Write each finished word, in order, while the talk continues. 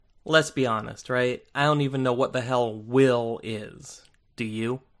Let's be honest, right? I don't even know what the hell will is. Do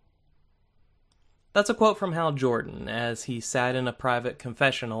you? That's a quote from Hal Jordan as he sat in a private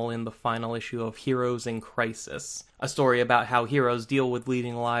confessional in the final issue of Heroes in Crisis, a story about how heroes deal with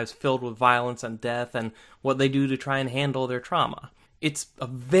leading lives filled with violence and death and what they do to try and handle their trauma. It's a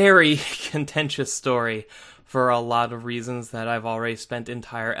very contentious story for a lot of reasons that I've already spent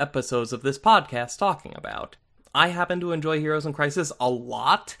entire episodes of this podcast talking about. I happen to enjoy Heroes in Crisis a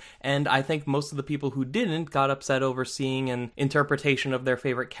lot, and I think most of the people who didn't got upset over seeing an interpretation of their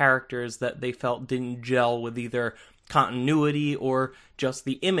favorite characters that they felt didn't gel with either continuity or just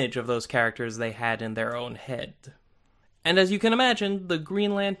the image of those characters they had in their own head. And as you can imagine, the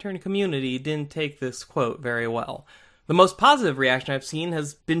Green Lantern community didn't take this quote very well. The most positive reaction I've seen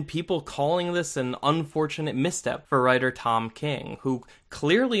has been people calling this an unfortunate misstep for writer Tom King, who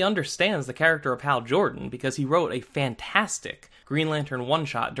clearly understands the character of Hal Jordan because he wrote a fantastic Green Lantern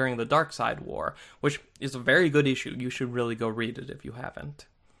one-shot during the Darkseid War, which is a very good issue. You should really go read it if you haven't.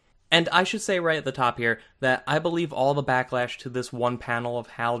 And I should say right at the top here that I believe all the backlash to this one panel of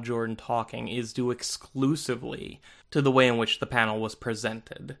Hal Jordan talking is due exclusively to the way in which the panel was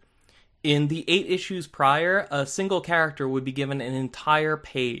presented. In the 8 issues prior, a single character would be given an entire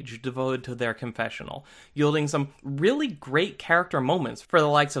page devoted to their confessional, yielding some really great character moments for the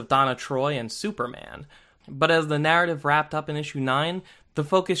likes of Donna Troy and Superman. But as the narrative wrapped up in issue 9, the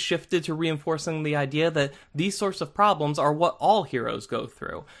focus shifted to reinforcing the idea that these sorts of problems are what all heroes go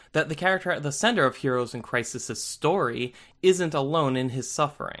through, that the character at the center of Heroes in Crisis' story isn't alone in his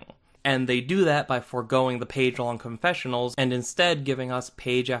suffering. And they do that by foregoing the page-long confessionals and instead giving us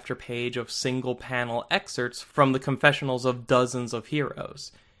page after page of single-panel excerpts from the confessionals of dozens of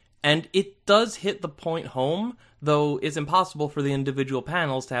heroes. And it does hit the point home, though it's impossible for the individual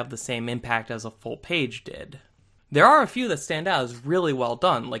panels to have the same impact as a full page did. There are a few that stand out as really well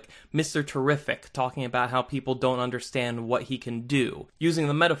done, like Mr. Terrific talking about how people don't understand what he can do, using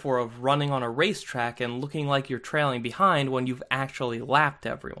the metaphor of running on a racetrack and looking like you're trailing behind when you've actually lapped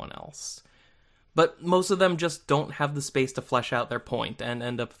everyone else. But most of them just don't have the space to flesh out their point and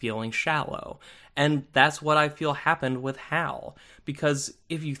end up feeling shallow. And that's what I feel happened with Hal, because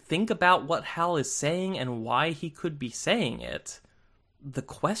if you think about what Hal is saying and why he could be saying it, the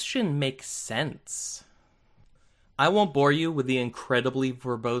question makes sense. I won't bore you with the incredibly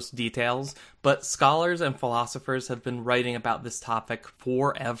verbose details, but scholars and philosophers have been writing about this topic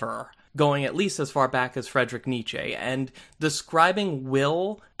forever, going at least as far back as Friedrich Nietzsche, and describing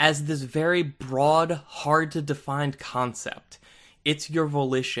will as this very broad, hard-to-define concept. It's your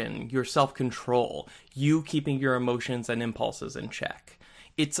volition, your self-control, you keeping your emotions and impulses in check.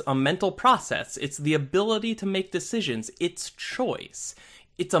 It's a mental process, it's the ability to make decisions, it's choice.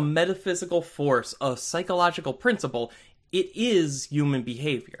 It's a metaphysical force, a psychological principle. It is human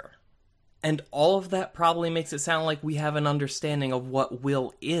behavior. And all of that probably makes it sound like we have an understanding of what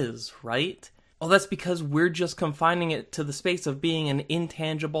will is, right? Well, that's because we're just confining it to the space of being an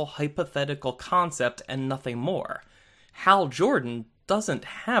intangible, hypothetical concept and nothing more. Hal Jordan doesn't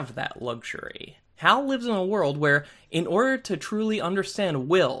have that luxury. Hal lives in a world where, in order to truly understand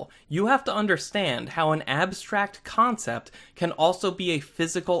will, you have to understand how an abstract concept can also be a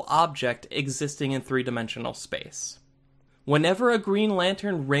physical object existing in three-dimensional space. Whenever a Green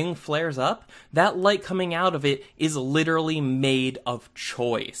Lantern ring flares up, that light coming out of it is literally made of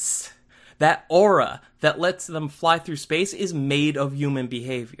choice. That aura that lets them fly through space is made of human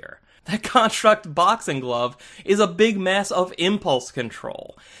behavior. That construct boxing glove is a big mess of impulse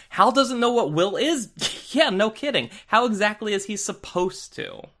control. Hal doesn't know what will is? Yeah, no kidding. How exactly is he supposed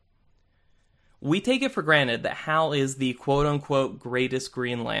to? We take it for granted that Hal is the quote-unquote greatest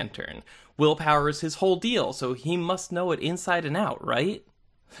Green Lantern. Willpower is his whole deal, so he must know it inside and out, right?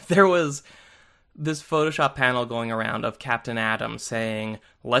 There was this Photoshop panel going around of Captain Atom saying,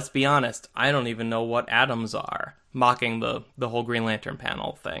 "Let's be honest, I don't even know what atoms are," mocking the whole Green Lantern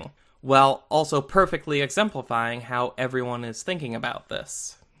panel thing, while also perfectly exemplifying how everyone is thinking about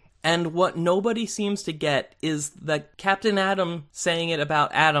this. And what nobody seems to get is that Captain Atom saying it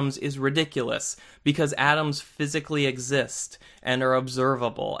about atoms is ridiculous, because atoms physically exist and are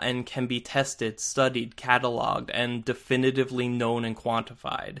observable and can be tested, studied, cataloged, and definitively known and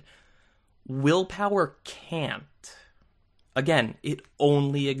quantified. Willpower can't. Again, it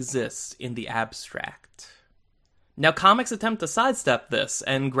only exists in the abstract. Now, comics attempt to sidestep this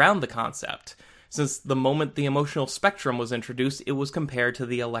and ground the concept. Since the moment the emotional spectrum was introduced, it was compared to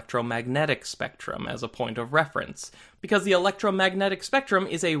the electromagnetic spectrum as a point of reference, because the electromagnetic spectrum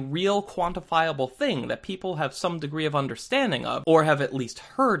is a real quantifiable thing that people have some degree of understanding of, or have at least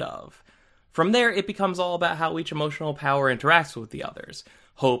heard of. From there, it becomes all about how each emotional power interacts with the others.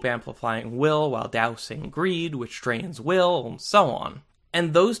 hope amplifying will while dousing greed, which drains will, and so on.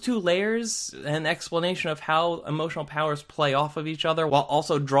 And those two layers, an explanation of how emotional powers play off of each other, while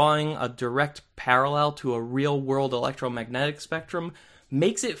also drawing a direct parallel to a real-world electromagnetic spectrum,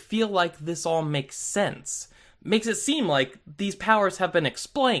 makes it feel like this all makes sense. Makes it seem like these powers have been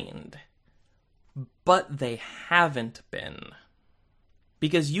explained. But they haven't been.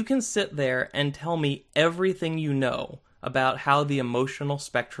 Because you can sit there and tell me everything you know about how the emotional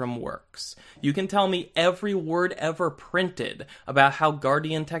spectrum works. You can tell me every word ever printed about how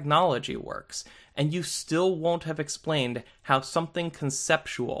Guardian technology works, and you still won't have explained how something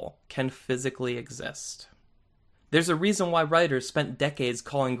conceptual can physically exist. There's a reason why writers spent decades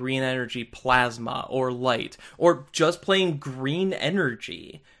calling green energy plasma or light, or just plain green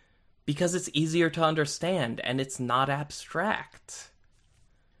energy, because it's easier to understand and it's not abstract.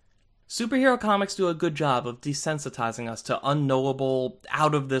 Superhero comics do a good job of desensitizing us to unknowable,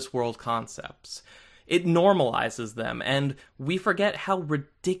 out-of-this-world concepts. It normalizes them, and we forget how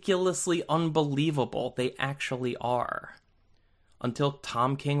ridiculously unbelievable they actually are. Until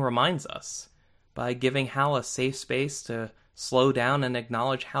Tom King reminds us, by giving Hal a safe space to slow down and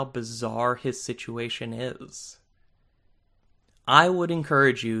acknowledge how bizarre his situation is. I would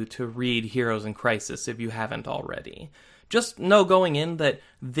encourage you to read Heroes in Crisis if you haven't already. Just know going in that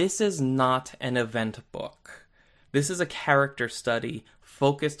this is not an event book. This is a character study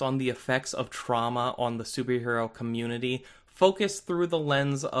focused on the effects of trauma on the superhero community, focused through the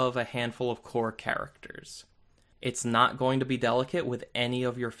lens of a handful of core characters. It's not going to be delicate with any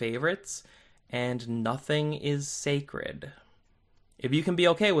of your favorites, and nothing is sacred. If you can be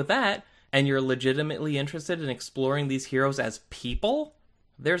okay with that, and you're legitimately interested in exploring these heroes as people,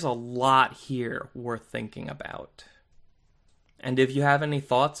 there's a lot here worth thinking about. And if you have any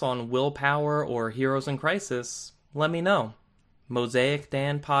thoughts on Willpower or Heroes in Crisis, let me know.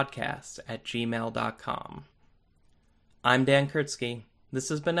 mosaicdanpodcast@gmail.com. I'm Dan Kurtzky. This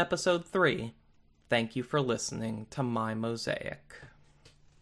has been episode 3. Thank you for listening to My Mosaic.